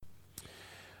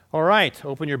All right,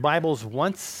 open your Bibles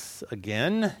once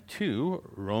again to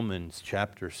Romans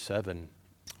chapter 7.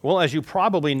 Well, as you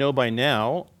probably know by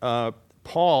now,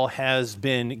 Paul has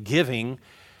been giving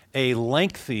a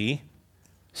lengthy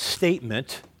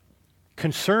statement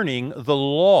concerning the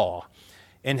law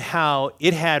and how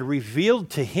it had revealed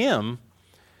to him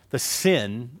the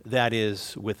sin that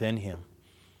is within him.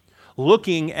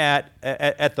 Looking at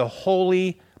the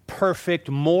holy, perfect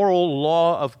moral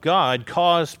law of God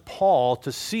caused Paul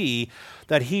to see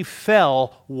that he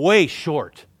fell way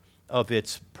short of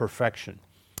its perfection.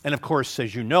 And of course,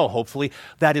 as you know, hopefully,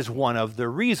 that is one of the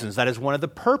reasons, that is one of the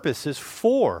purposes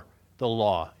for the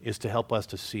law, is to help us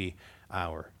to see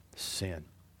our sin.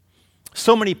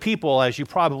 So many people, as you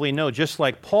probably know, just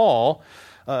like Paul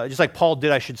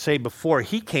did, I should say, before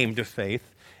he came to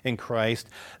faith in Christ,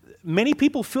 many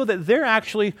people feel that they're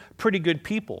actually pretty good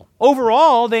people.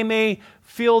 Overall, they may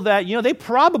feel that, they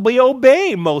probably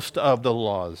obey most of the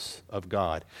laws of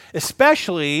God,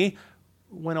 especially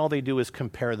when all they do is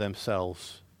compare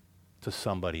themselves to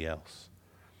somebody else.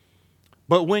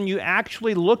 But when you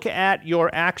actually look at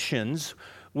your actions,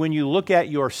 when you look at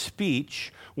your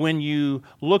speech, when you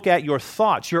look at your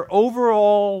thoughts, your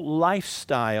overall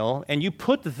lifestyle, and you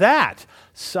put that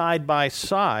side by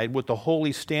side with the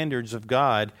holy standards of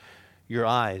God, your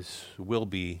eyes will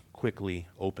be quickly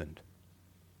opened.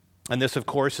 And this, of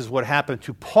course, is what happened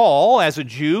to Paul as a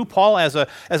Jew, Paul as a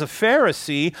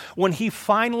Pharisee, when he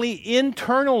finally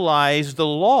internalized the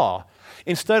law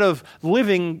instead of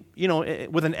living,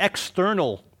 with an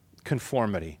external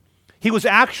conformity. He was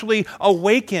actually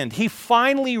awakened. He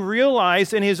finally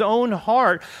realized in his own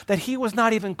heart that he was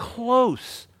not even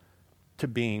close to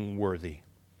being worthy.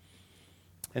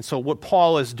 And so what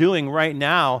Paul is doing right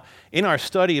now in our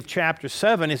study of chapter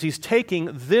 7 is he's taking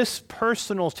this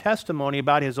personal testimony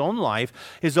about his own life,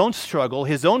 his own struggle,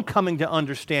 his own coming to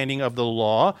understanding of the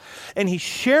law, and he's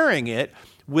sharing it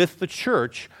with the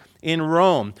church in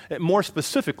Rome. More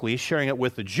specifically, sharing it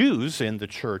with the Jews in the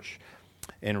church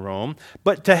in Rome,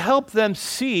 but to help them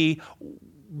see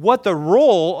what the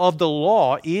role of the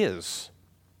law is.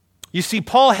 You see,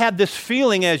 Paul had this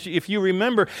feeling, as if you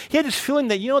remember, he had this feeling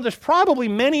that, there's probably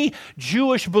many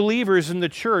Jewish believers in the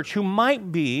church who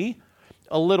might be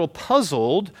a little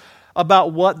puzzled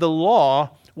about what the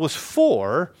law was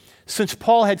for, since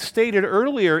Paul had stated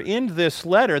earlier in this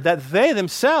letter that they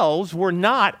themselves were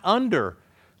not under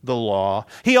the law.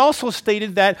 He also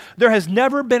stated that there has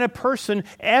never been a person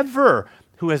ever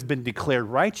who has been declared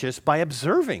righteous by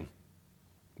observing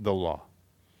the law.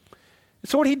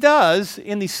 So what he does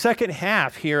in the second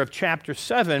half here of chapter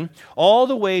 7, all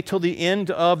the way till the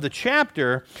end of the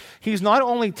chapter, he's not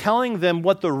only telling them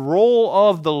what the role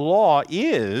of the law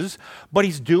is, but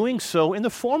he's doing so in the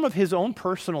form of his own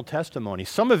personal testimony.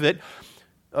 Some of it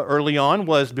early on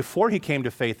was before he came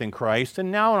to faith in Christ,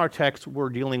 and now in our text we're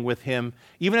dealing with him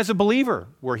even as a believer,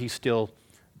 where he still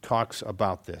talks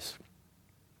about this.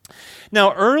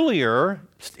 Now earlier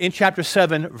in chapter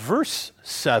 7, verse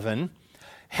 7,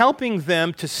 helping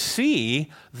them to see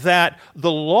that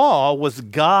the law was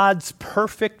God's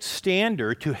perfect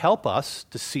standard to help us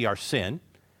to see our sin,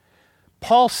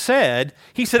 Paul said,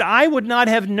 I would not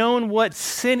have known what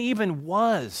sin even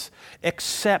was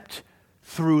except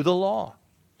through the law.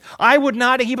 I would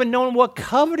not have even known what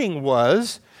coveting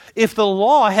was if the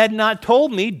law had not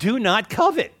told me, do not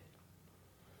covet.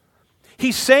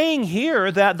 He's saying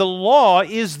here that the law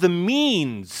is the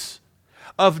means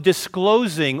of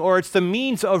disclosing, or it's the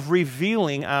means of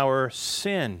revealing our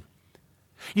sin.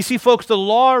 You see, folks, the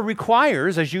law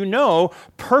requires, as you know,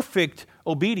 perfect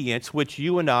obedience, which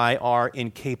you and I are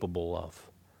incapable of.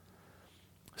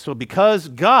 So because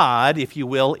God, if you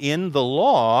will, in the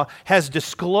law, has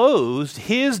disclosed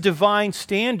his divine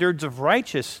standards of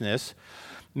righteousness,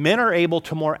 men are able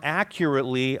to more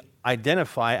accurately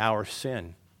identify our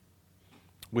sin,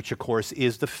 which, of course,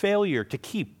 is the failure to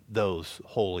keep those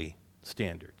holy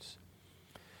standards.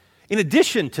 In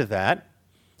addition to that,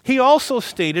 he also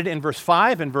stated in verse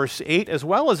 5 and verse 8, as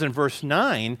well as in verse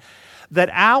 9,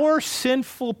 that our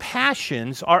sinful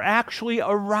passions are actually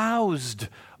aroused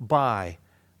by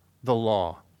the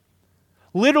law.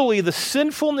 Literally, the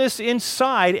sinfulness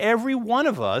inside every one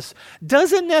of us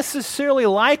doesn't necessarily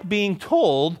like being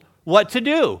told what to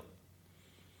do.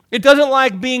 It doesn't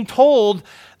like being told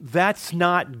that's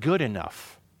not good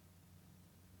enough.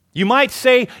 You might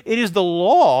say it is the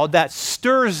law that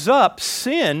stirs up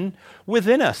sin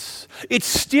within us. It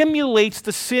stimulates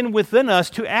the sin within us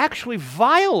to actually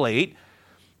violate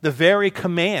the very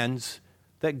commands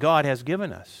that God has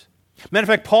given us. Matter of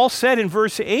fact, Paul said in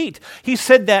verse 8, he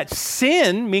said that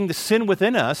sin, meaning the sin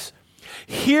within us,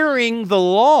 hearing the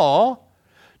law,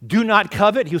 do not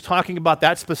covet. He was talking about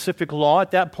that specific law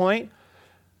at that point.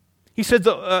 He said,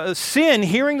 sin,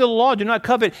 hearing the law, do not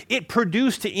covet, it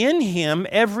produced in him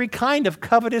every kind of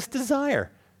covetous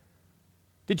desire.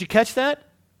 Did you catch that?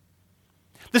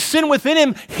 The sin within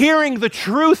him, hearing the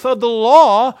truth of the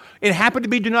law, it happened to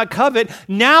be do not covet.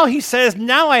 Now he says,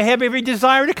 now I have every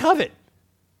desire to covet.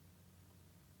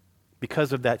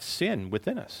 Because of that sin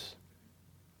within us.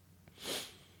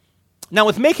 Now,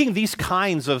 with making these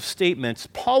kinds of statements,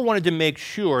 Paul wanted to make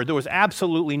sure there was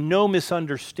absolutely no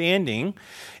misunderstanding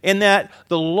and that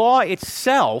the law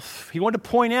itself, he wanted to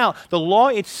point out, the law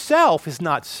itself is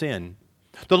not sin.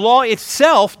 The law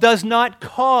itself does not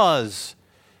cause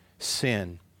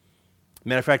sin.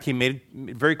 Matter of fact, he made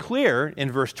it very clear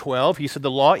in verse 12. He said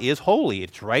the law is holy,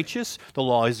 it's righteous, the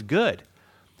law is good.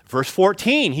 Verse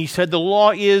 14, he said the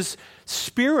law is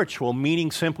spiritual,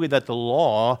 meaning simply that the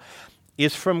law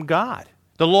is from God.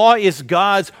 The law is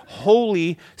God's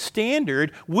holy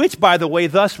standard, which, by the way,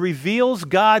 thus reveals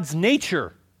God's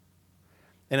nature.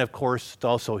 And, of course,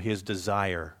 also his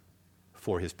desire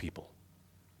for his people.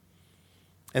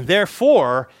 And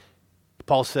therefore,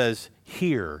 Paul says,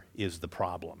 here is the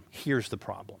problem. Here's the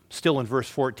problem. Still in verse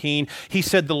 14, he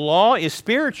said the law is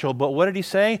spiritual, but what did he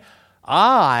say?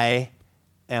 I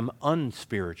am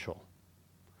unspiritual.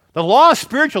 The law is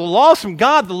spiritual. The law is from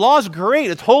God. The law is great.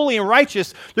 It's holy and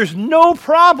righteous. There's no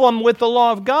problem with the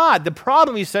law of God. The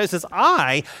problem, he says, is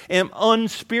I am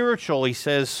unspiritual. He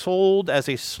says, sold as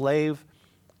a slave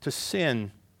to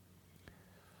sin.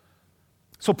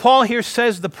 So Paul here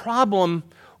says the problem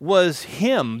was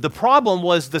him. The problem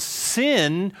was the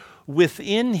sin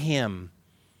within him.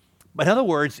 But in other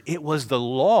words, it was the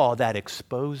law that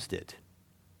exposed it.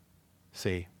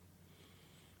 See?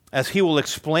 As he will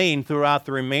explain throughout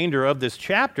the remainder of this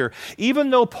chapter, even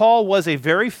though Paul was a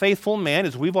very faithful man,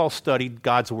 as we've all studied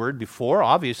God's word before,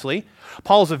 obviously,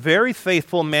 Paul's a very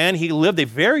faithful man. He lived a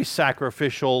very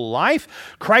sacrificial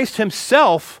life. Christ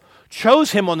himself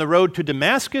chose him on the road to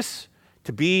Damascus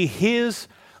to be his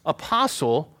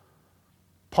apostle.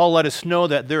 Paul let us know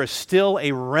that there is still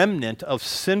a remnant of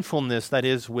sinfulness that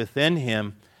is within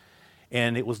him,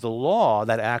 and it was the law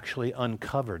that actually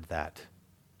uncovered that.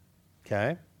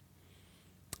 Okay?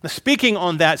 Now, speaking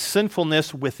on that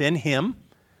sinfulness within him,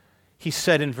 he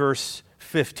said in verse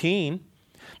 15,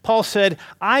 Paul said,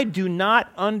 I do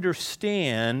not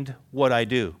understand what I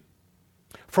do.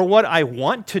 For what I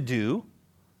want to do,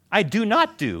 I do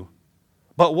not do.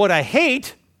 But what I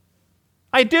hate,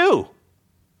 I do.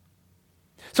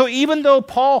 So even though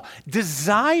Paul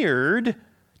desired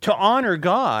to honor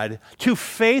God, to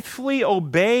faithfully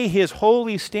obey his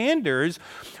holy standards,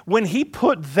 when he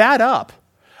put that up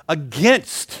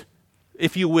against,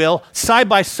 if you will, side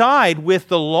by side with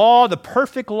the law, the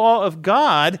perfect law of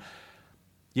God,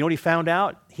 you know what he found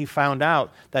out? He found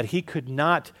out that he could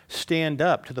not stand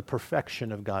up to the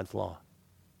perfection of God's law.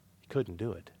 He couldn't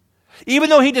do it. Even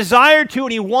though he desired to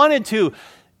and he wanted to,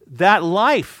 that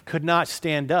life could not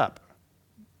stand up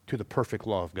to the perfect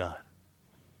law of God.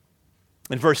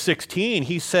 In verse 16,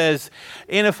 he says,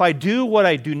 and if I do what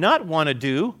I do not want to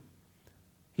do,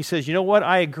 he says, you know what?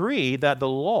 I agree that the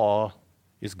law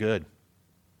is good.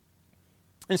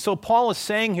 And so Paul is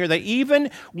saying here that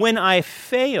even when I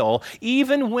fail,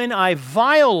 even when I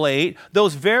violate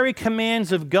those very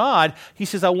commands of God, he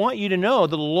says, I want you to know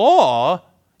the law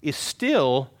is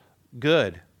still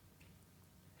good.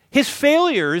 His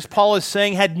failures, Paul is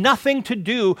saying, had nothing to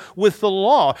do with the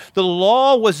law. The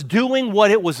law was doing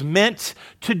what it was meant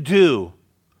to do,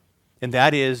 and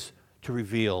that is to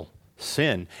reveal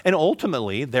sin, and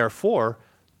ultimately, therefore,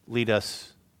 lead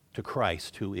us to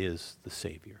Christ, who is the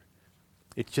Savior.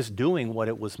 It's just doing what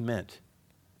it was meant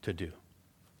to do.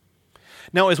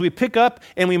 Now, as we pick up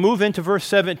and we move into verse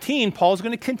 17, Paul's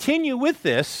going to continue with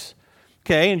this,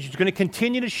 okay, and he's going to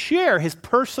continue to share his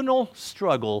personal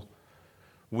struggle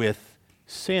with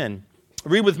sin.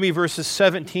 Read with me verses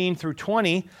 17 through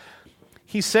 20.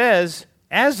 He says,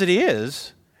 as it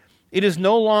is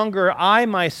no longer I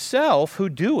myself who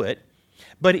do it,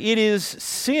 but it is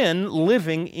sin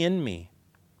living in me.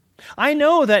 I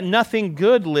know that nothing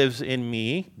good lives in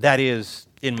me, that is,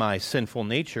 in my sinful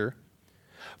nature.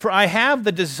 For I have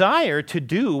the desire to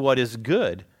do what is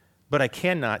good, but I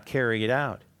cannot carry it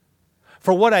out.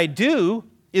 For what I do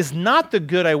is not the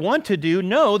good I want to do.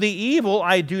 No, the evil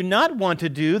I do not want to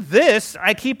do, this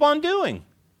I keep on doing.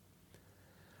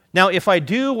 Now, if I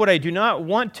do what I do not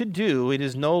want to do, it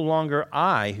is no longer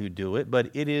I who do it, but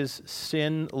it is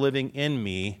sin living in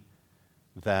me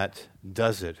that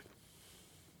does it.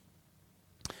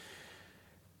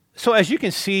 So as you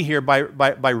can see here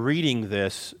by reading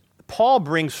this, Paul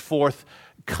brings forth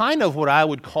kind of what I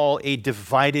would call a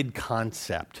divided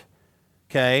concept.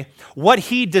 Okay? What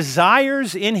he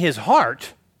desires in his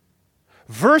heart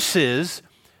versus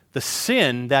the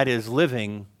sin that is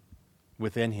living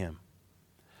within him.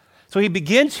 So he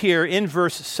begins here in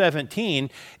verse 17,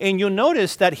 and you'll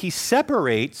notice that he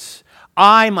separates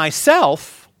I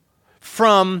myself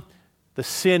from the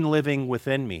sin living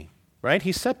within me, right?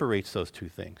 He separates those two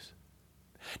things.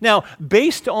 Now,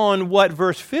 based on what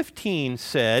verse 15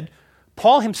 said,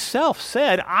 Paul himself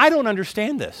said, I don't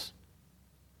understand this.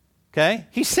 Okay?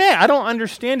 He said, I don't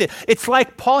understand it. It's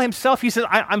like Paul himself, he said,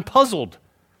 I'm puzzled.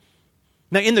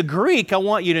 Now, in the Greek, I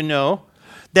want you to know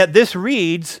that this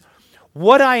reads,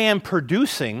 what I am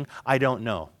producing, I don't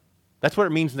know. That's what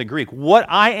it means in the Greek. What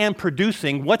I am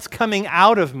producing, what's coming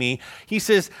out of me, he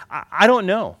says, I don't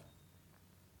know.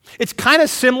 It's kind of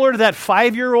similar to that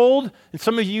 5-year-old, and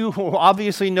some of you who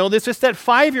obviously know this, it's that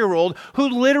 5-year-old who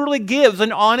literally gives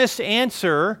an honest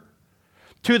answer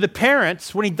to the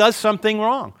parents when he does something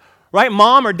wrong. Right?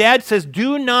 Mom or dad says,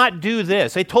 do not do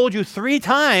this. They told you 3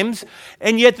 times,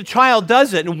 and yet the child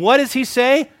does it. And what does he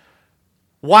say?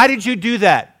 Why did you do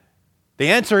that? The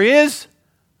answer is,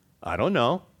 I don't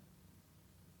know.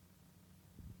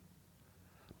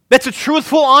 That's a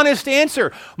truthful, honest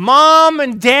answer. Mom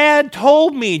and dad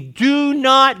told me, do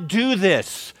not do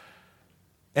this.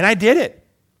 And I did it.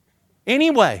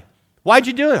 Anyway, why'd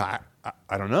you do it?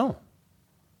 I don't know.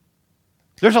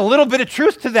 There's a little bit of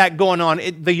truth to that going on.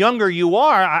 The younger you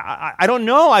are, I don't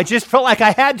know. I just felt like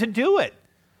I had to do it.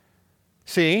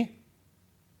 See?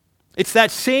 It's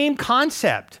that same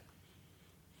concept.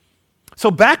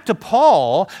 So back to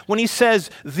Paul, when he says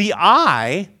the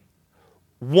I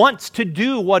wants to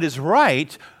do what is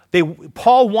right,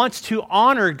 Paul wants to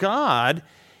honor God,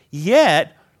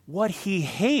 yet what he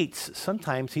hates,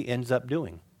 sometimes he ends up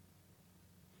doing.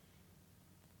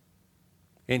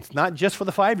 And it's not just for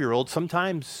the 5-year-old.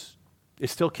 Sometimes it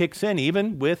still kicks in,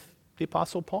 even with the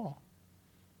Apostle Paul.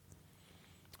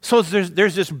 So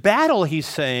there's this battle, he's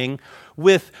saying,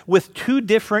 with 2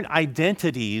 different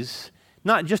identities,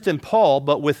 not just in Paul,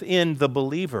 but within the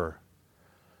believer.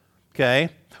 Okay?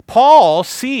 Paul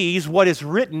sees what is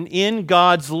written in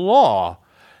God's law.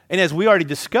 And as we already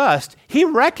discussed, he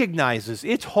recognizes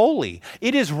it's holy,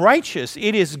 it is righteous,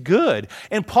 it is good.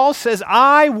 And Paul says,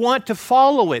 I want to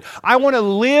follow it. I want to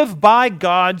live by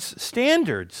God's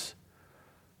standards.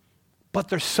 But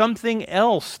there's something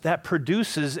else that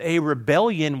produces a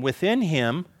rebellion within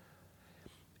him,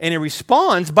 and he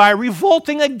responds by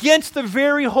revolting against the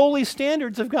very holy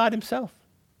standards of God himself.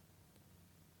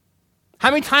 How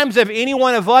many times have any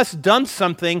one of us done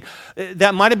something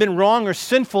that might have been wrong or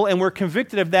sinful, and we're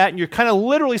convicted of that, and you're kind of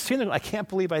literally saying, I can't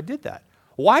believe I did that.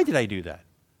 Why did I do that?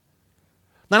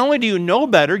 Not only do you know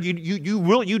better,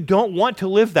 you don't want to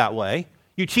live that way.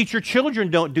 You teach your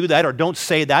children don't do that or don't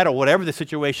say that or whatever the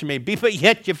situation may be, but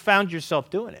yet you found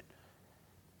yourself doing it.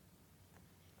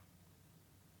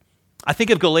 I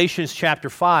think of Galatians chapter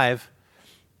 5,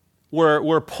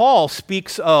 where Paul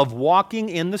speaks of walking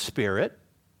in the Spirit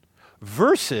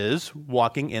versus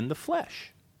walking in the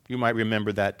flesh. You might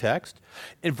remember that text.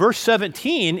 In verse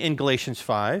 17 in Galatians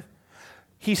 5,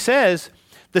 he says,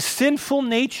 the sinful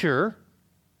nature,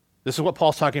 this is what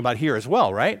Paul's talking about here as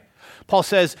well, right? Paul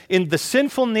says, in the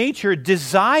sinful nature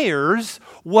desires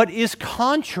what is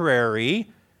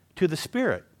contrary to the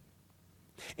Spirit.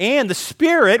 And the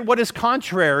Spirit, what is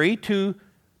contrary to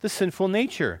the sinful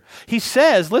nature. He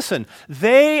says, listen,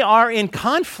 they are in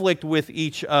conflict with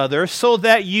each other so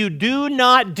that you do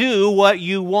not do what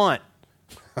you want.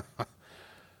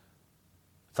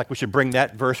 It's like we should bring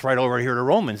that verse right over here to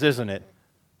Romans, isn't it?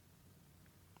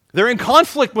 They're in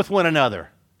conflict with one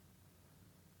another.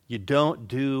 You don't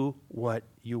do what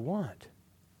you want.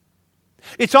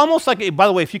 It's almost like, by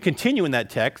the way, if you continue in that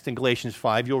text in Galatians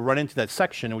 5, you'll run into that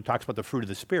section and it talks about the fruit of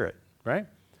the Spirit, right?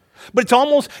 But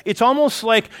it's almost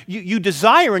like you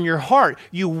desire in your heart,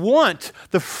 you want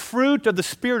the fruit of the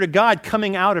Spirit of God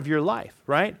coming out of your life,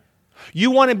 right?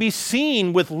 You want to be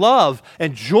seen with love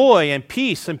and joy and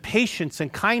peace and patience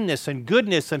and kindness and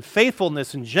goodness and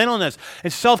faithfulness and gentleness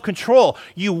and self-control.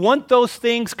 You want those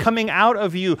things coming out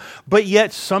of you, but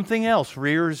yet something else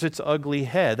rears its ugly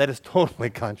head. That is totally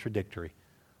contradictory.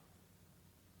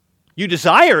 You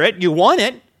desire it, you want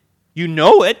it, you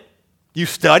know it, you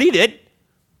studied it,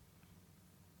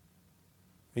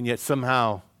 and yet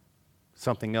somehow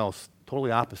something else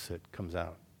totally opposite comes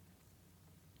out.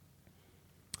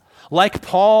 Like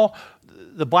Paul,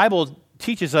 the Bible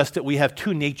teaches us that we have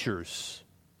 2 natures.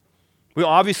 We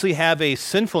obviously have a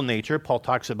sinful nature. Paul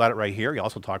talks about it right here. He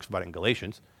also talks about it in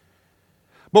Galatians.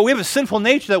 But we have a sinful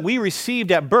nature that we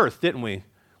received at birth, didn't we?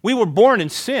 We were born in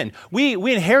sin. We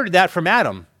inherited that from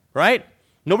Adam, right?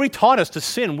 Nobody taught us to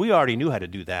sin. We already knew how to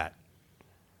do that.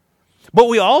 But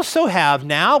we also have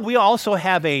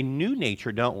a new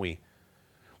nature, don't we?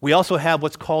 We also have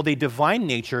what's called a divine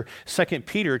nature. 2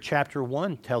 Peter chapter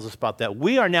 1 tells us about that.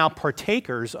 We are now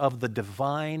partakers of the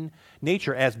divine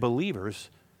nature as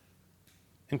believers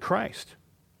in Christ.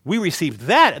 We received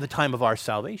that at the time of our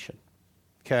salvation.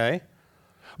 Okay?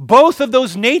 Both of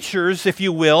those natures, if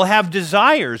you will, have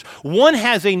desires. One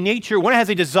has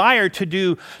a desire to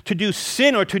do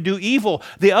sin or to do evil.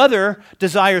 The other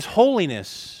desires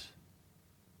holiness.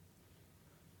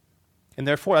 And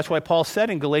therefore, that's why Paul said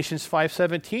in Galatians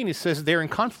 5:17, he says they're in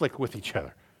conflict with each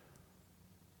other.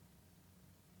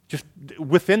 Just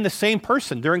within the same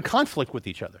person, they're in conflict with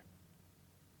each other.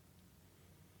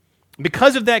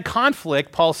 Because of that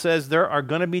conflict, Paul says there are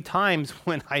going to be times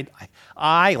when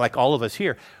I, like all of us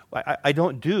here, I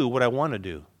don't do what I want to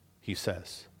do, he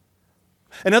says.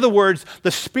 In other words,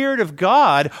 the Spirit of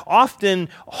God often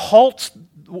halts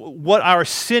what our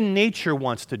sin nature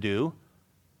wants to do.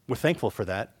 We're thankful for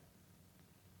that.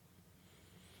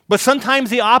 But sometimes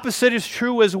the opposite is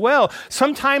true as well.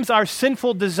 Sometimes our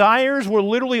sinful desires will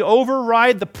literally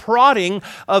override the prodding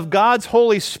of God's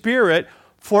Holy Spirit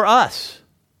for us.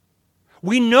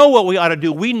 We know what we ought to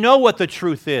do. We know what the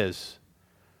truth is.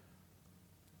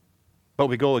 But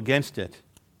we go against it.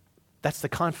 That's the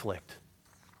conflict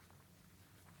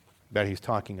that he's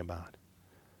talking about.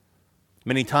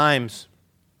 Many times,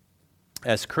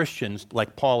 as Christians,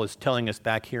 like Paul is telling us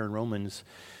back here in Romans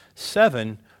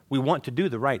 7, we want to do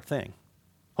the right thing.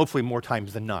 Hopefully more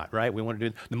times than not, right? We want to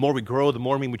do, the more we grow, the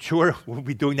more we mature, we'll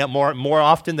be doing that more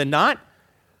often than not.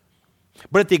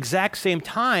 But at the exact same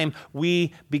time,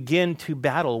 we begin to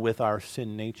battle with our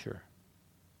sin nature.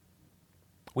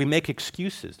 We make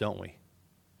excuses, don't we?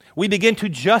 We begin to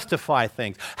justify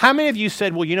things. How many of you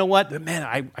said, well, you know what? Man,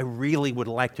 I really would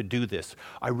like to do this.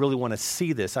 I really want to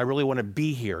see this. I really want to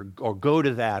be here or go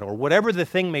to that or whatever the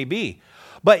thing may be.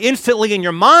 But instantly in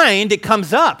your mind, it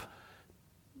comes up.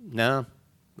 No,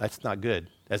 that's not good.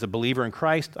 As a believer in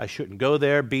Christ, I shouldn't go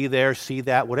there, be there, see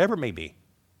that, whatever it may be.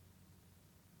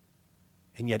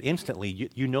 And yet instantly,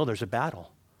 you know there's a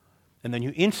battle. And then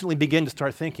you instantly begin to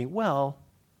start thinking, well,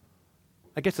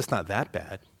 I guess it's not that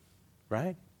bad,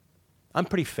 right? I'm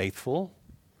pretty faithful,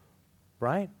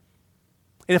 right?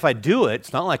 And if I do it,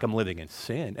 it's not like I'm living in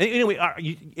sin. Anyway,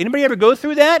 anybody ever go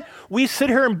through that? We sit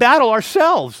here and battle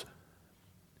ourselves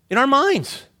in our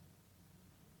minds.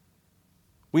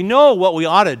 We know what we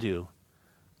ought to do,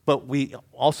 but we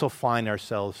also find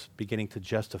ourselves beginning to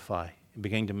justify and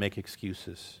beginning to make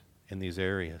excuses in these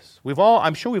areas.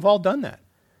 I'm sure we've all done that.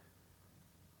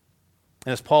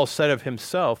 And as Paul said of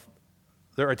himself,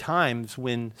 there are times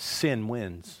when sin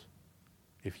wins,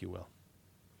 if you will.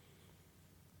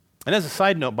 And as a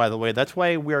side note, by the way, that's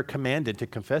why we are commanded to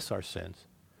confess our sins.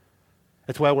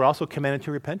 That's why we're also commanded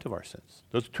to repent of our sins.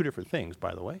 Those are two different things,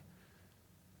 by the way.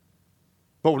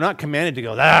 But we're not commanded to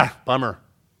go, bummer.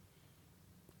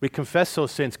 We confess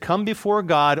those sins. Come before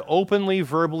God, openly,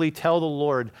 verbally tell the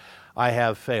Lord, I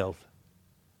have failed.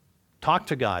 Talk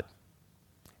to God.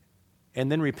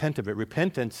 And then repent of it.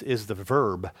 Repentance is the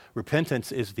verb.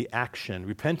 Repentance is the action.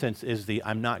 Repentance is the,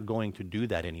 I'm not going to do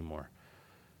that anymore.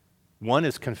 One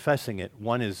is confessing it.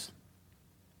 One is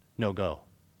no go.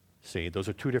 See, those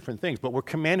are two different things. But we're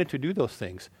commanded to do those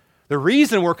things. The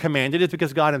reason we're commanded is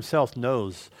because God himself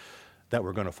knows that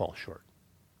we're going to fall short.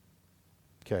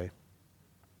 Okay.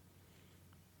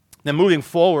 Now moving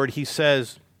forward, he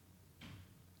says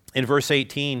in verse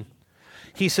 18,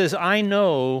 he says, I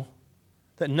know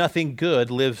that nothing good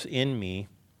lives in me,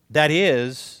 that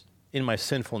is, in my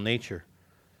sinful nature.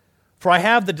 For I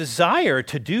have the desire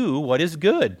to do what is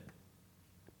good,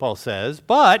 Paul says,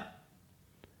 but,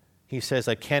 he says,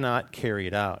 I cannot carry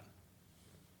it out.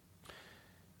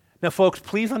 Now, folks,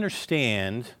 please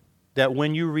understand that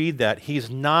when you read that, he's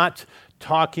not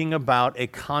talking about a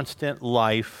constant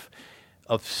life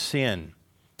of sin.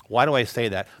 Why do I say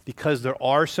that? Because there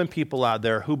are some people out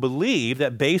there who believe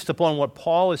that based upon what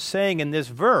Paul is saying in this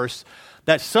verse,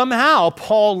 that somehow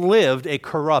Paul lived a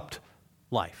corrupt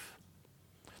life.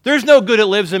 There's no good that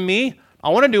lives in me. I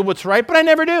want to do what's right, but I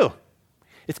never do.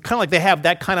 It's kind of like they have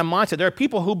that kind of mindset. There are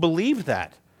people who believe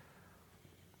that.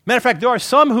 Matter of fact, there are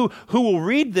some who will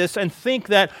read this and think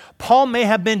that Paul may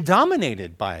have been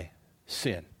dominated by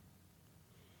sin.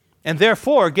 And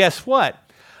therefore, guess what?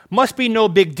 Must be no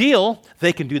big deal.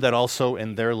 They can do that also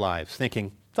in their lives,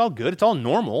 thinking, it's all good, it's all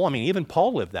normal. I mean, even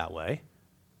Paul lived that way.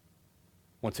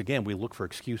 Once again, we look for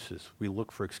excuses. We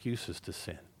look for excuses to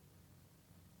sin.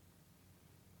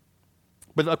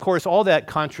 But of course, all that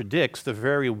contradicts the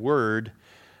very word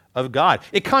of God.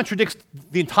 It contradicts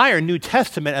the entire New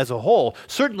Testament as a whole,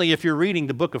 certainly if you're reading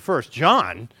the book of 1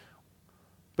 John,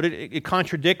 but it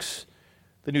contradicts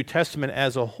the New Testament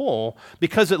as a whole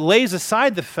because it lays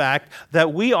aside the fact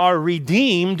that we are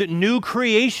redeemed new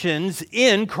creations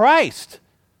in Christ.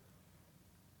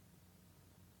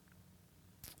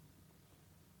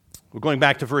 We're going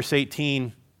back to verse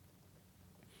 18.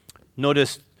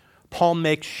 Notice Paul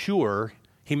makes sure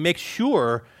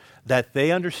that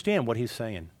they understand what he's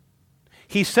saying.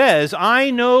 He says, I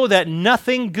know that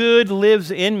nothing good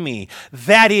lives in me,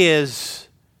 that is,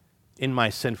 in my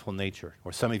sinful nature.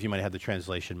 Or some of you might have the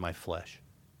translation, my flesh.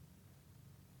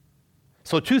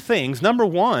 So two things. Number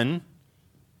one,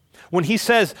 when he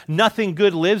says nothing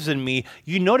good lives in me,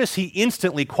 you notice he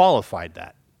instantly qualified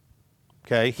that.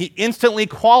 Okay? He instantly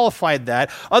qualified that.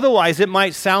 Otherwise, it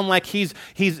might sound like he's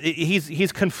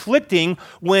conflicting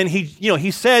when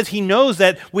he says he knows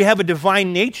that we have a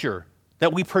divine nature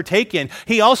that we partake in.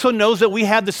 He also knows that we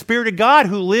have the Spirit of God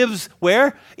who lives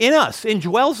where? In us,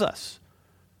 indwells us.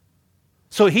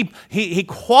 So he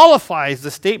qualifies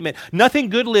the statement, nothing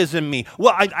good lives in me.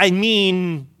 Well, I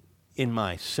mean in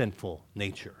my sinful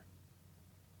nature.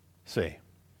 See.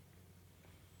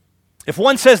 If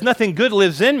one says nothing good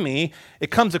lives in me,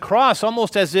 it comes across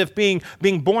almost as if being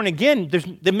born again,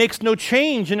 that makes no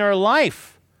change in our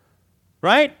life,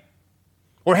 right?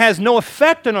 Or has no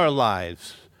effect in our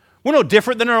lives. We're no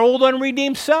different than our old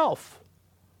unredeemed self.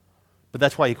 But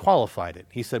that's why he qualified it.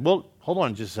 He said, well, hold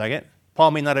on just a second.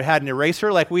 Paul may not have had an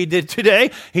eraser like we did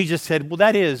today. He just said, well,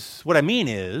 that is, what I mean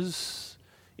is,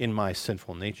 in my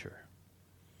sinful nature.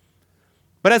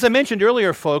 But as I mentioned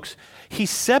earlier, folks, he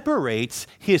separates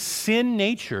his sin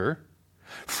nature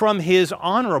from his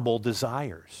honorable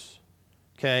desires.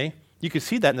 Okay? You can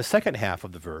see that in the second half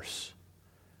of the verse.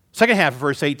 Second half of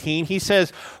verse 18, he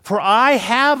says, for I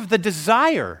have the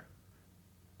desire.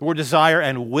 The word desire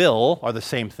and will are the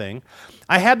same thing.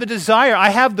 I have the desire,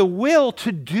 I have the will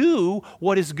to do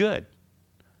what is good.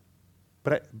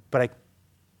 But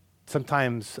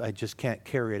sometimes I just can't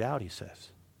carry it out, he says.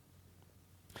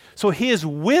 So his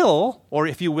will, or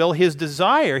if you will, his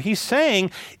desire, he's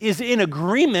saying, is in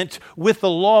agreement with the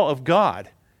law of God.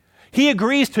 He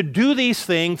agrees to do these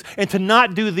things and to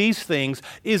not do these things.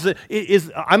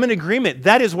 I'm in agreement.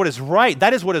 That is what is right.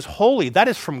 That is what is holy. That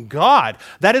is from God.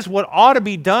 That is what ought to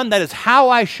be done. That is how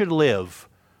I should live.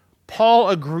 Paul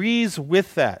agrees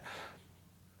with that.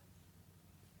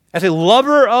 As a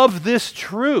lover of this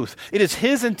truth, it is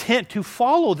his intent to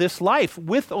follow this life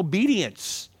with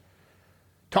obedience,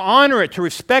 to honor it, to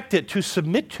respect it, to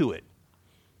submit to it.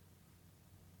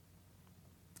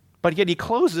 But yet he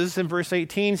closes in verse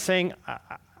 18 saying,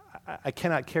 I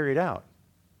cannot carry it out.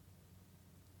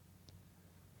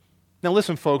 Now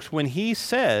listen, folks, when he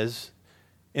says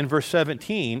in verse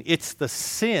 17, it's the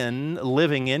sin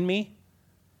living in me,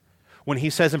 when he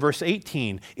says in verse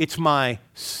 18, it's my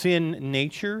sin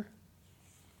nature,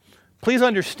 please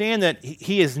understand that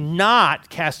he is not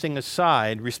casting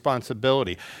aside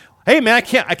responsibility. Hey man, I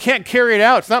can't carry it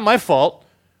out. It's not my fault.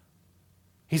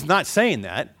 He's not saying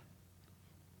that.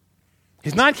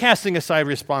 He's not casting aside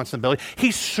responsibility.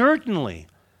 He certainly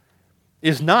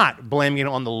is not blaming it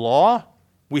on the law.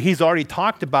 He's already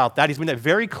talked about that. He's made that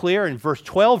very clear in verse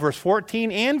 12, verse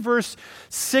 14, and verse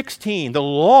 16. The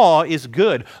law is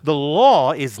good. The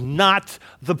law is not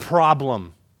the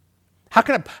problem. How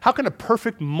can a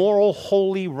perfect, moral,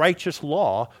 holy, righteous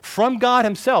law from God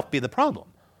himself be the problem?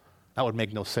 That would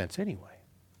make no sense anyway.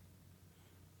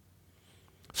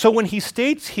 So when he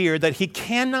states here that he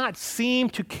cannot seem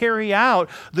to carry out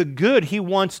the good he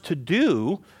wants to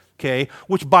do, okay,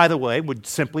 which by the way would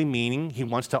simply mean he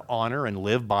wants to honor and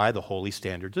live by the holy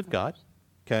standards of God,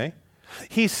 okay?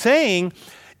 He's saying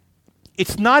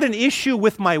it's not an issue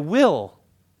with my will.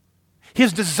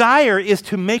 His desire is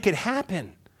to make it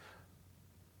happen.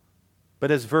 But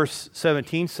as verse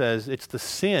 17 says, it's the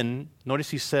sin, notice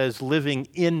he says, living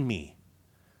in me.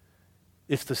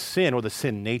 It's the sin or the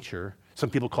sin nature. Some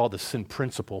people call it the sin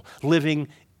principle, living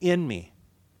in me.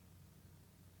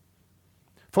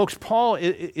 Folks, Paul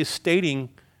is stating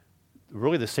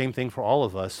really the same thing for all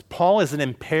of us. Paul is an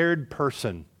impaired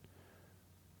person.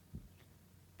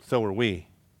 So are we.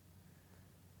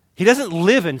 He doesn't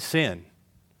live in sin,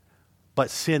 but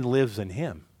sin lives in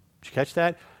him. Did you catch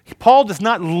that? Paul does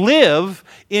not live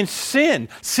in sin.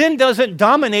 Sin doesn't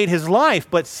dominate his life,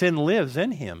 but sin lives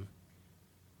in him.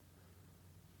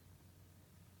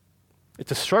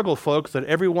 It's a struggle, folks, that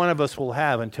every one of us will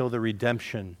have until the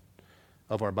redemption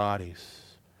of our bodies.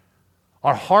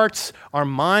 Our hearts, our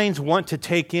minds want to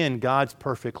take in God's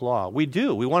perfect law. We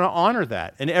do. We want to honor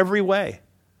that in every way.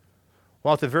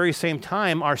 while at the very same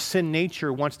time, our sin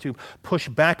nature wants to push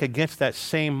back against that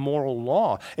same moral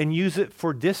law and use it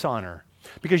for dishonor.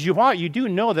 Because you do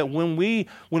know that when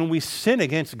we sin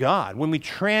against God, when we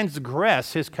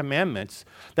transgress his commandments,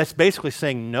 that's basically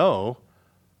saying no,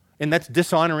 and that's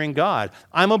dishonoring God.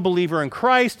 I'm a believer in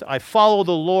Christ, I follow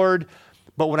the Lord,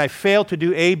 but when I fail to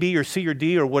do A, B, or C, or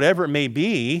D, or whatever it may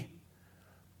be,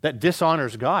 that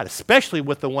dishonors God, especially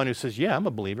with the one who says, yeah, I'm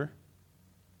a believer.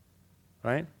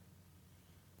 Right?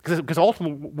 Because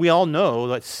ultimately, we all know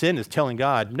that sin is telling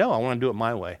God, no, I want to do it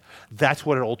my way. That's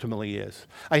what it ultimately is.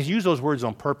 I use those words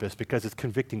on purpose because it's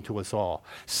convicting to us all.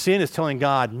 Sin is telling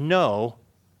God, no,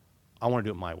 I want to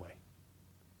do it my way.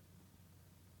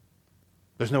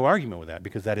 There's no argument with that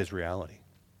because that is reality.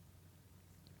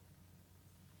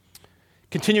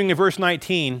 Continuing in verse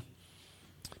 19,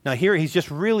 now here he's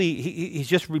just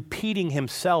repeating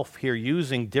himself here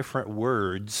using different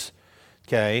words,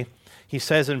 okay? He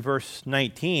says in verse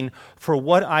 19, for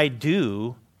what I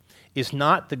do is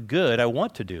not the good I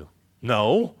want to do.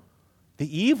 No,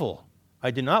 the evil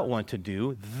I do not want to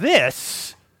do,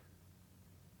 this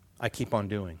I keep on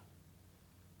doing.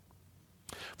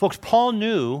 Folks, Paul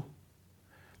knew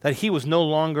that he was no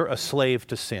longer a slave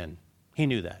to sin. He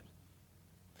knew that.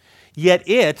 Yet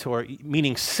it, or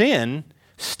meaning sin,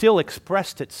 still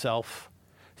expressed itself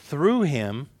through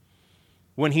him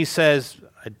when he says,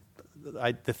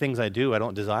 the things I do, I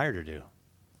don't desire to do.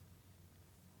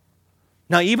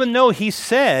 Now, even though he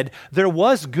said there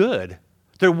was good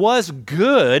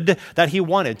that he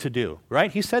wanted to do,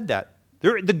 right? He said that.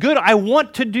 The good, I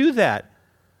want to do that.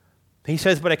 He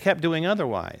says, but I kept doing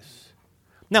otherwise.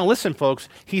 Now, listen, folks,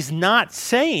 he's not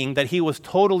saying that he was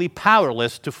totally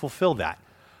powerless to fulfill that.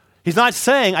 He's not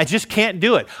saying, I just can't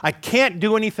do it. I can't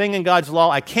do anything in God's law.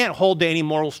 I can't hold to any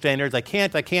moral standards. I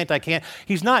can't.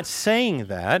 He's not saying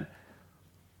that.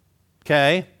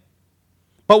 Okay?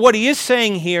 But what he is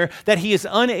saying here, that he is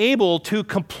unable to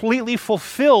completely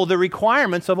fulfill the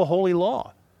requirements of a holy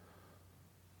law.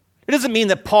 It doesn't mean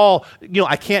that Paul,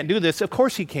 I can't do this. Of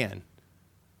course he can.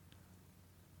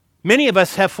 Many of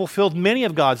us have fulfilled many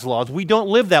of God's laws. We don't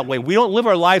live that way. We don't live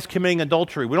our lives committing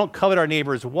adultery. We don't covet our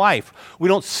neighbor's wife. We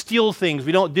don't steal things.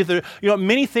 We don't do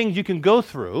many things you can go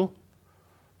through.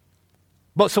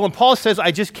 But so when Paul says,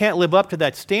 I just can't live up to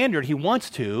that standard, he wants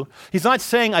to, he's not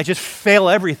saying I just fail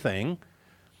everything.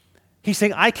 He's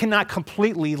saying I cannot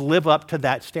completely live up to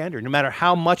that standard, no matter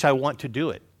how much I want to do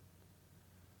it.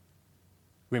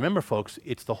 Remember, folks,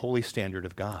 it's the holy standard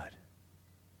of God.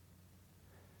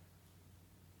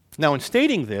 Now, in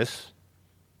stating this,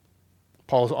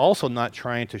 Paul is also not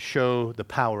trying to show the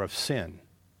power of sin.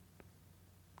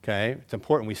 Okay? It's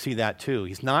important we see that too.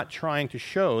 He's not trying to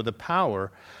show the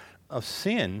power of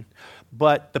sin,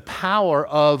 but the power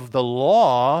of the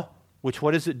law, which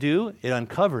what does it do? It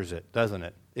uncovers it, doesn't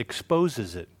it? It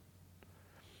exposes it.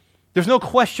 There's no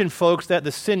question, folks, that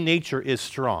the sin nature is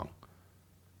strong.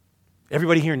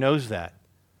 Everybody here knows that.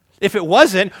 If it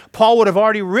wasn't, Paul would have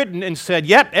already written and said,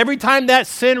 yep, every time that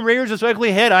sin rears its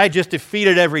ugly head, I just defeat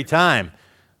it every time.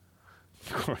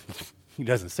 He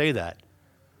doesn't say that.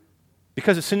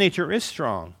 Because the sin nature is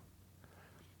strong.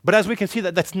 But as we can see,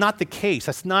 that's not the case.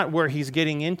 That's not where he's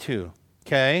getting into,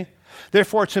 okay?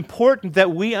 Therefore, it's important that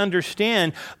we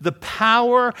understand the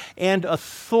power and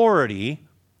authority,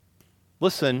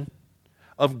 listen,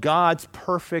 of God's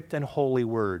perfect and holy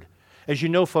word. As you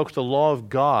know, folks, the law of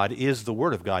God is the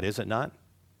word of God, is it not?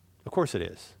 Of course it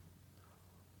is.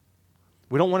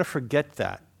 We don't want to forget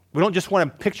that. We don't just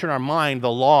want to picture in our mind the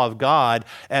law of God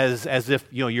as if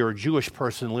you're a Jewish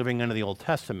person living under the Old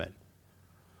Testament.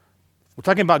 We're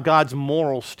talking about God's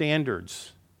moral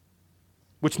standards,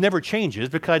 which never changes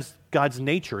because God's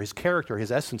nature, his character,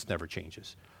 his essence never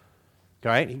changes.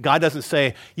 All right? God doesn't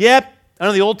say, yep,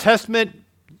 under the Old Testament,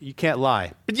 you can't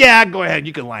lie. But yeah, go ahead,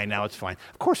 you can lie now, it's fine.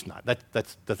 Of course not.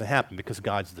 That doesn't happen because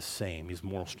God's the same. His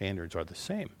moral standards are the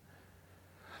same.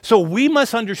 So we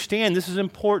must understand, this is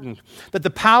important, that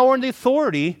the power and the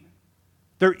authority,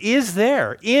 there is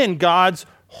there in God's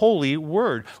holy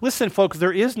word. Listen, folks,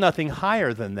 there is nothing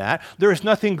higher than that. There is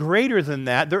nothing greater than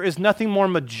that. There is nothing more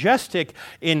majestic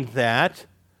in that,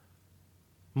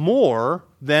 more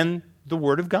than the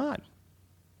word of God.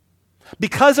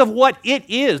 Because of what it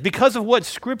is, because of what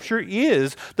Scripture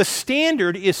is, the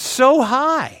standard is so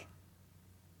high.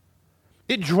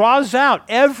 It draws out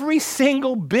every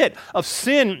single bit of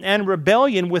sin and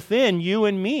rebellion within you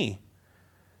and me,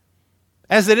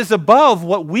 as it is above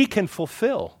what we can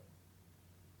fulfill.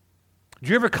 Do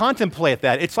you ever contemplate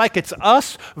that? It's like it's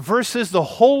us versus the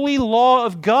holy law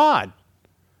of God.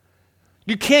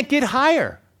 You can't get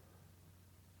higher.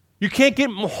 You can't get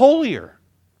holier.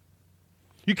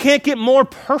 You can't get more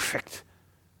perfect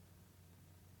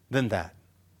than that.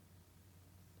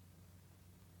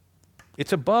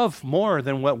 It's above more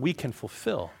than what we can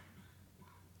fulfill.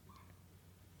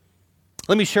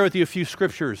 Let me share with you a few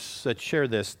scriptures that share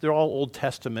this. They're all Old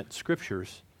Testament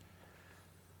scriptures.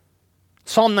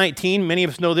 Psalm 19, many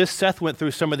of us know this. Seth went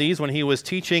through some of these when he was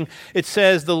teaching. It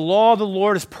says, the law of the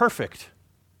Lord is perfect,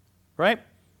 right?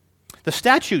 The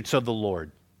statutes of the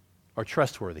Lord are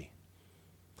trustworthy.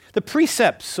 The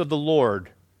precepts of the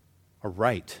Lord are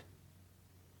right.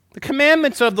 The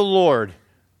commandments of the Lord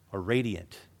are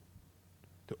radiant.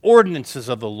 The ordinances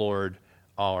of the Lord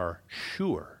are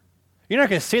sure. You're not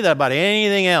going to say that about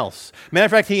anything else. Matter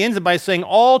of fact, he ends it by saying,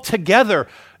 altogether,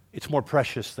 it's more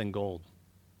precious than gold.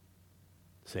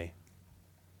 See?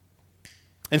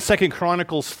 In 2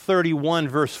 Chronicles 31,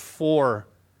 verse 4,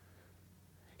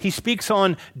 he speaks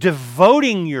on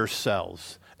devoting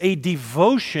yourselves, a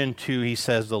devotion to, he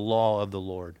says, the law of the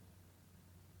Lord.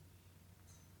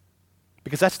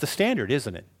 Because that's the standard,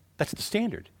 isn't it? That's the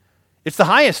standard. It's the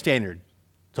highest standard.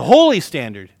 It's a holy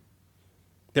standard.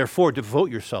 Therefore,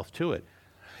 devote yourself to it.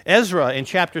 Ezra in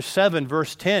chapter 7,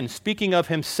 verse 10, speaking of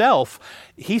himself,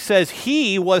 he says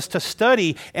he was to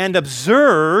study and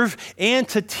observe and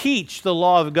to teach the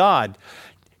law of God.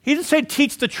 He didn't say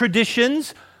teach the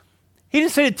traditions. He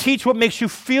didn't say to teach what makes you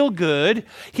feel good.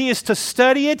 He is to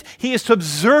study it, he is to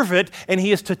observe it, and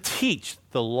he is to teach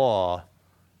the law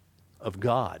of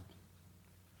God.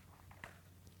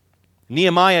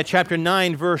 Nehemiah chapter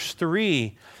 9, verse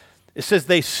 3, it says,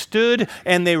 they stood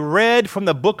and they read from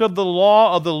the book of the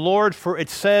law of the Lord, for it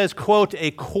says, quote,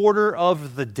 a quarter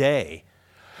of the day.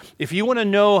 If you want to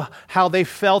know how they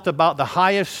felt about the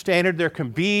highest standard there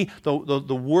can be, the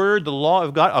word, the law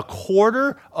of God, a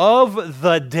quarter of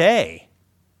the day.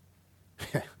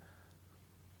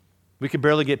 We could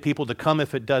barely get people to come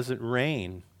if it doesn't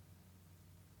rain,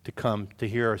 to come to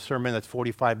hear a sermon that's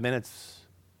 45 minutes.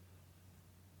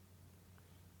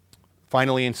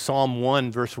 Finally, in Psalm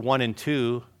 1, verse 1 and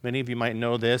 2, many of you might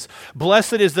know this.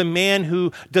 Blessed is the man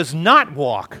who does not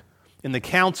walk in the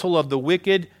counsel of the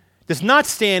wicked, does not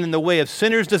stand in the way of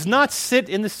sinners, does not sit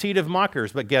in the seat of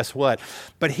mockers. But guess what?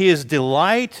 But his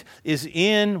delight is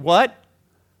in what?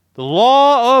 The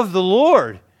law of the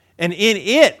Lord. And in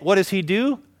it, what does he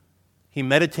do? He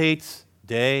meditates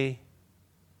day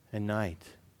and night.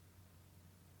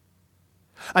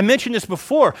 I mentioned this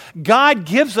before. God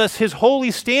gives us his holy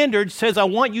standard, says, I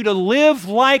want you to live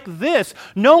like this,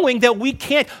 knowing that we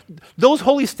can't, those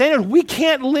holy standards, we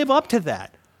can't live up to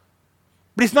that.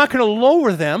 But he's not going to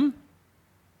lower them.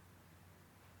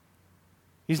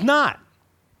 He's not.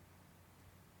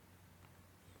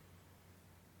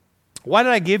 Why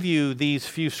did I give you these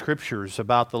few scriptures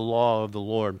about the law of the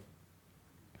Lord?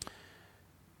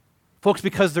 Folks,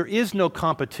 because there is no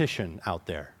competition out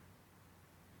there.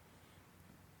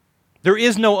 There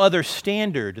is no other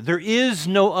standard. There is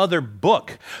no other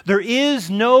book. There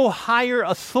is no higher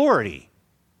authority.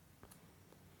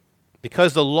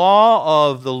 Because the law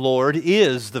of the Lord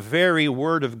is the very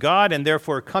word of God, and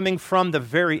therefore coming from the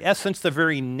very essence, the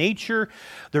very nature,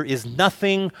 there is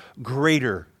nothing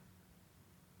greater.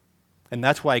 And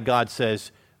that's why God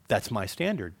says, that's my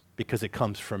standard, because it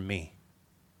comes from me.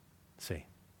 See?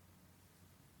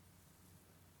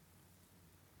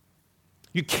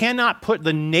 You cannot put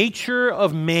the nature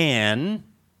of man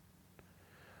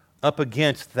up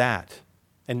against that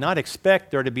and not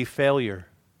expect there to be failure.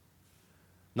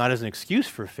 Not as an excuse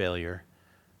for failure,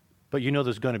 but you know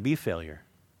there's going to be failure.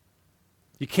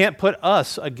 You can't put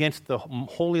us against the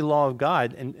holy law of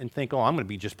God and think, oh, I'm going to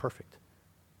be just perfect.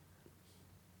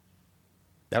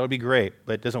 That would be great,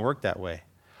 but it doesn't work that way.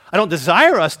 I don't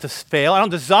desire us to fail. I don't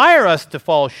desire us to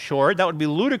fall short. That would be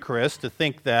ludicrous to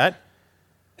think that.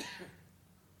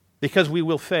 Because we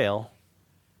will fail.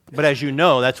 But as you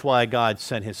know, that's why God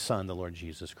sent his Son, the Lord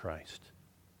Jesus Christ.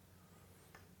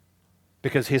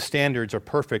 Because his standards are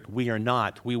perfect. We are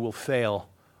not. We will fail,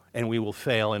 and we will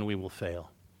fail, and we will fail.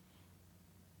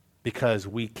 Because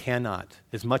we cannot,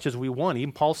 as much as we want.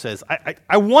 Even Paul says,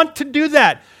 I want to do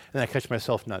that. And I catch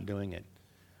myself not doing it.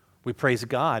 We praise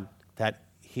God that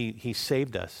he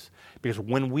saved us. Because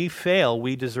when we fail,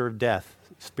 we deserve death,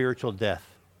 spiritual death.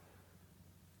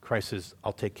 Christ says,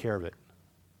 I'll take care of it.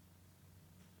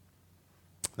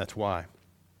 That's why.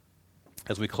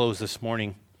 As we close this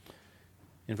morning,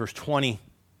 in verse 20,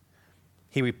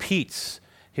 he repeats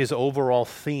his overall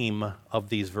theme of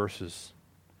these verses.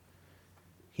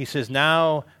 He says,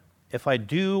 now, if I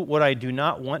do what I do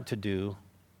not want to do,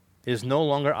 it is no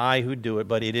longer I who do it,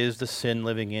 but it is the sin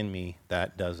living in me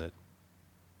that does it.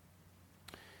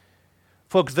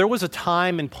 Folks, there was a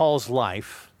time in Paul's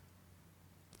life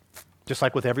just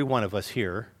like with every one of us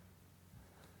here,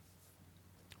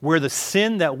 where the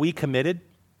sin that we committed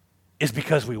is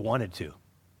because we wanted to.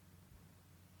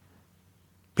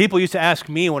 People used to ask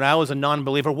me when I was a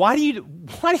non-believer, why do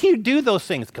you do those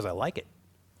things? Because I like it.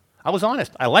 I was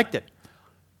honest. I liked it.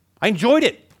 I enjoyed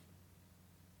it.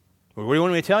 Well, what do you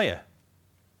want me to tell you?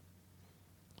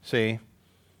 See?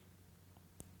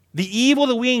 The evil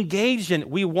that we engaged in,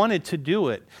 we wanted to do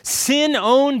it. Sin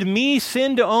owned me,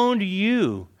 sin owned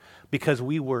you, because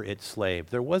we were its slave.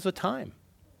 There was a time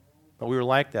but we were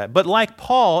like that. But like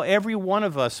Paul, every one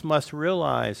of us must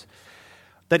realize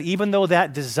that even though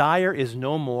that desire is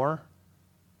no more,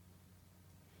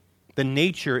 the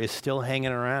nature is still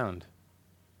hanging around.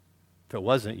 If it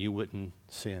wasn't, you wouldn't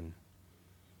sin.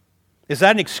 Is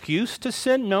that an excuse to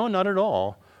sin? No, not at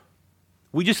all.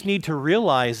 We just need to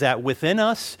realize that within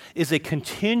us is a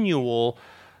continual,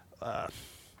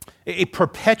 a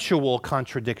perpetual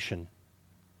contradiction.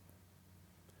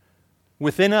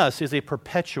 Within us is a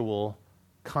perpetual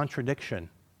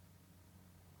contradiction.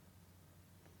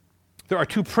 There are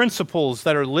two principles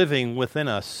that are living within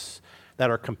us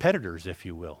that are competitors, if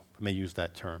you will. I may use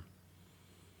that term.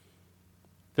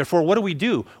 Therefore, what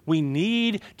do? We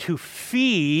need to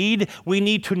feed, we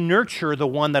need to nurture the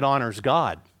one that honors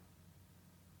God.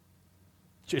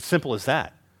 It's simple as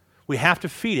that. We have to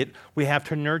feed it, we have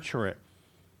to nurture it.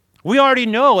 We already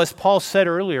know, as Paul said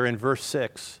earlier in verse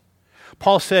 6,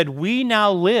 Paul said, we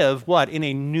now live, what? In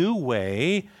a new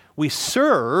way. We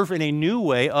serve in a new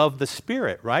way of the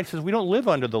Spirit, right? He says we don't live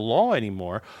under the law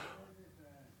anymore.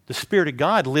 The Spirit of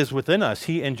God lives within us.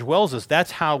 He indwells us.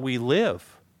 That's how we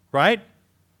live, right?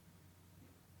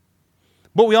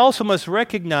 But we also must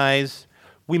recognize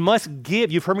we must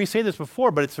give, you've heard me say this before,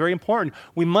 but it's very important.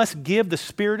 We must give the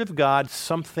Spirit of God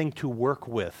something to work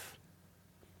with,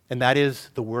 and that is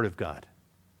the Word of God.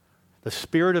 The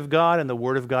Spirit of God and the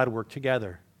Word of God work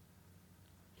together.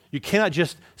 You cannot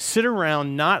just sit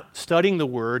around not studying the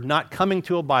Word, not coming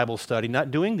to a Bible study,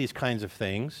 not doing these kinds of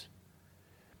things,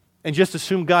 and just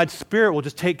assume God's Spirit will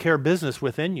just take care of business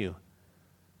within you.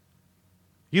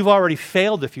 You've already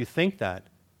failed if you think that.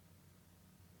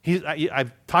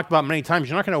 I've talked about many times,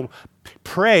 you're not going to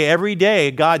pray every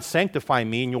day, God sanctify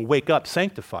me, and you'll wake up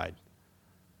sanctified.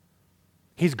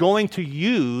 He's going to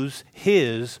use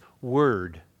His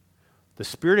Word. The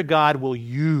Spirit of God will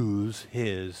use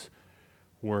His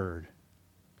Word.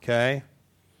 Okay?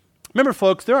 Remember,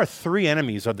 folks, there are three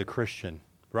enemies of the Christian,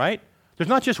 right? There's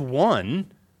not just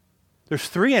one. There's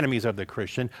three enemies of the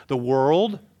Christian. The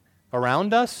world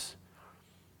around us,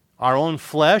 our own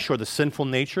flesh or the sinful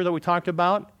nature that we talked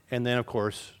about, and then, of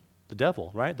course, the devil,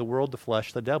 right? The world, the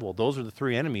flesh, the devil. Those are the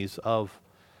three enemies of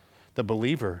the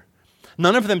believer.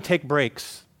 None of them take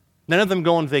breaks. None of them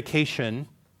go on vacation.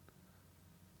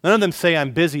 None of them say,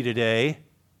 I'm busy today.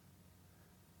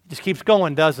 It just keeps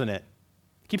going, doesn't it?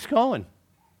 It keeps going.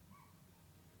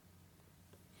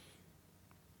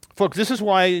 Folks, this is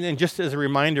why, and just as a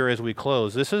reminder as we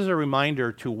close, this is a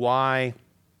reminder to why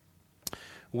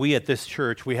we at this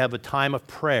church, we have a time of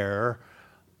prayer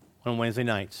on Wednesday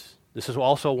nights. This is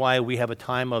also why we have a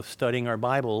time of studying our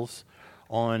Bibles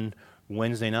on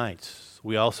Wednesday nights.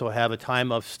 We also have a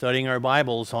time of studying our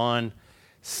Bibles on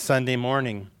Sunday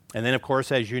morning. And then, of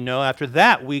course, as you know, after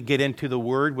that, we get into the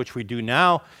Word, which we do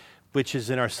now, which is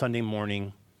in our Sunday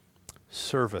morning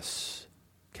service.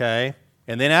 Okay?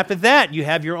 And then after that, you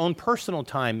have your own personal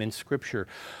time in Scripture.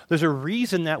 There's a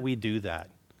reason that we do that.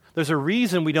 There's a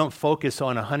reason we don't focus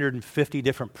on 150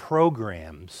 different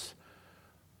programs.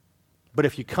 But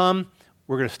if you come,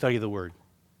 we're going to study the Word.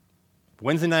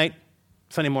 Wednesday night,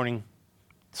 Sunday morning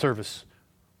service.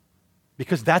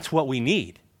 Because that's what we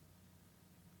need.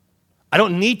 I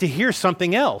don't need to hear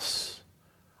something else.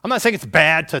 I'm not saying it's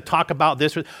bad to talk about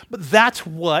this, but that's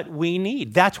what we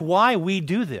need. That's why we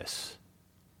do this.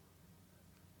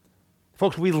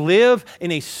 Folks, we live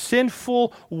in a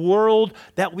sinful world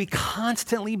that we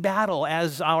constantly battle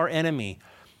as our enemy.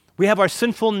 We have our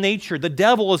sinful nature. The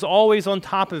devil is always on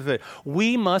top of it.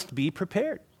 We must be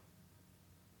prepared.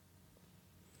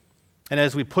 And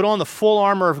as we put on the full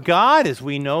armor of God, as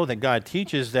we know that God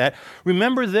teaches that,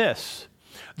 remember this.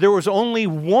 There was only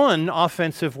one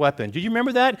offensive weapon. Did you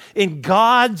remember that? In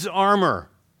God's armor.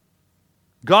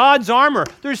 God's armor.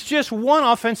 There's just one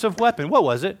offensive weapon. What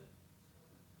was it?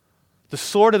 The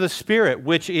sword of the Spirit,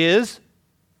 which is,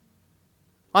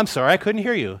 I'm sorry, I couldn't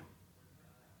hear you.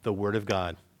 The Word of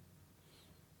God.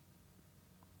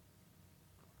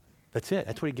 That's it.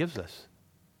 That's what He gives us.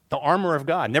 The armor of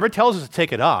God. Never tells us to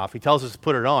take it off. He tells us to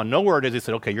put it on. Nowhere does He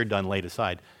say, okay, you're done, laid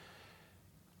aside.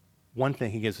 One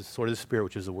thing He gives us, the sword of the Spirit,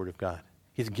 which is the Word of God.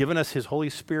 He's given us His Holy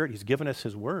Spirit. He's given us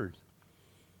His Word.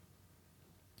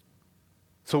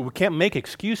 So we can't make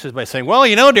excuses by saying, well,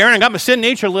 Darren, I got my sin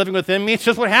nature living within me. It's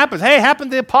just what happens. Hey, it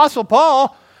happened to the Apostle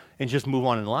Paul. And just move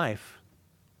on in life.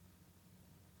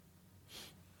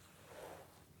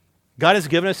 God has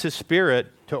given us His Spirit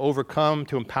to overcome,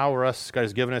 to empower us. God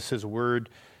has given us His Word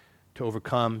to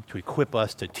overcome, to equip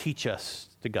us, to teach us,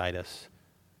 to guide us.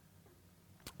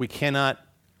 We cannot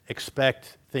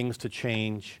expect things to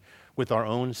change with our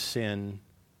own sin.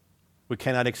 We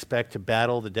cannot expect to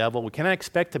battle the devil. We cannot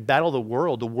expect to battle the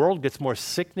world. The world gets more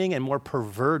sickening and more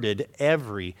perverted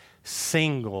every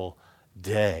single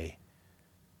day.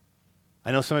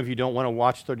 I know some of you don't want to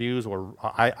watch the news, or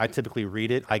I typically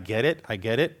read it. I get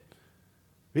it.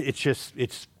 It's just,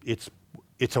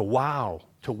 it's a wow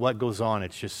to what goes on.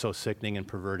 It's just so sickening and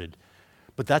perverted.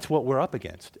 But that's what we're up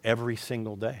against every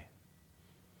single day.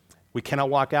 We cannot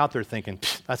walk out there thinking,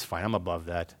 that's fine, I'm above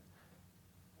that.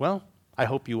 Well, I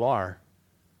hope you are.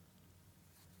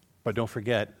 But don't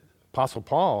forget, Apostle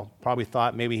Paul probably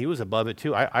thought maybe he was above it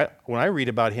too. When I read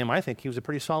about him, I think he was a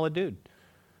pretty solid dude.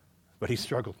 But he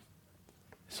struggled.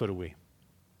 So do we.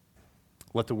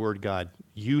 Let the Word of God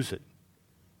use it.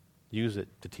 Use it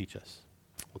to teach us.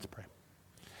 Let's pray.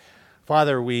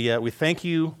 Father, we thank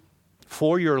you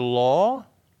for your law.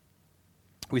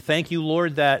 We thank you,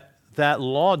 Lord, that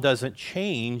law doesn't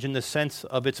change in the sense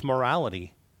of its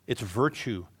morality, its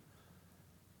virtue.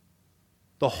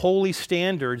 The holy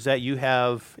standards that you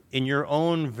have in your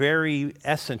own very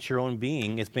essence, your own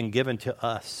being, has been given to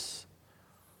us.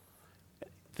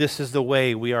 This is the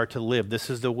way we are to live.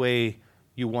 This is the way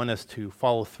you want us to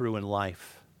follow through in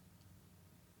life.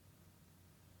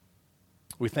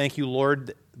 We thank you,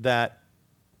 Lord, that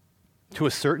to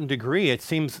a certain degree, it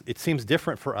seems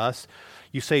different for us.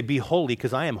 You say, be holy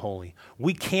because I am holy.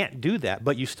 We can't do that,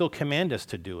 but you still command us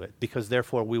to do it because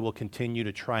therefore we will continue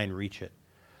to try and reach it.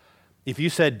 If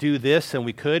you said do this and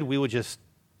we could, we would just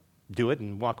do it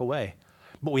and walk away.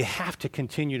 But we have to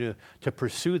continue to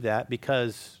pursue that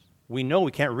because we know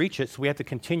we can't reach it, so we have to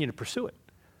continue to pursue it.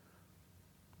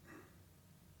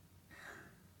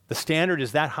 The standard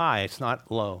is that high, it's not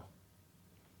low.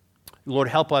 Lord,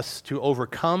 help us to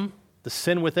overcome the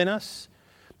sin within us.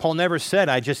 Paul never said,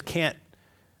 I can't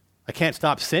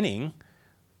stop sinning,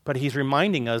 but he's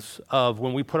reminding us of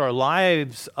when we put our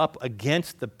lives up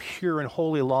against the pure and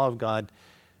holy law of God,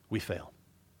 we fail.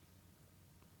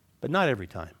 But not every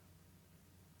time.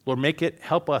 Lord,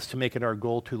 help us to make it our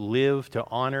goal to live, to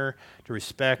honor, to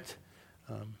respect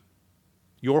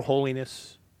your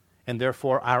holiness, and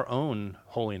therefore our own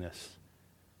holiness,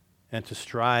 and to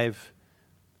strive.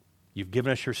 You've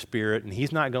given us your Spirit, and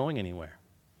He's not going anywhere.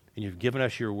 And you've given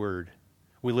us your Word.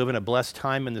 We live in a blessed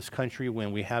time in this country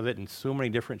when we have it in so many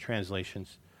different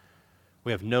translations.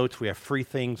 We have notes, we have free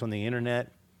things on the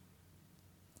internet.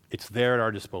 It's there at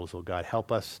our disposal. God,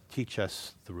 help us, teach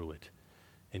us through it.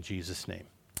 In Jesus' name.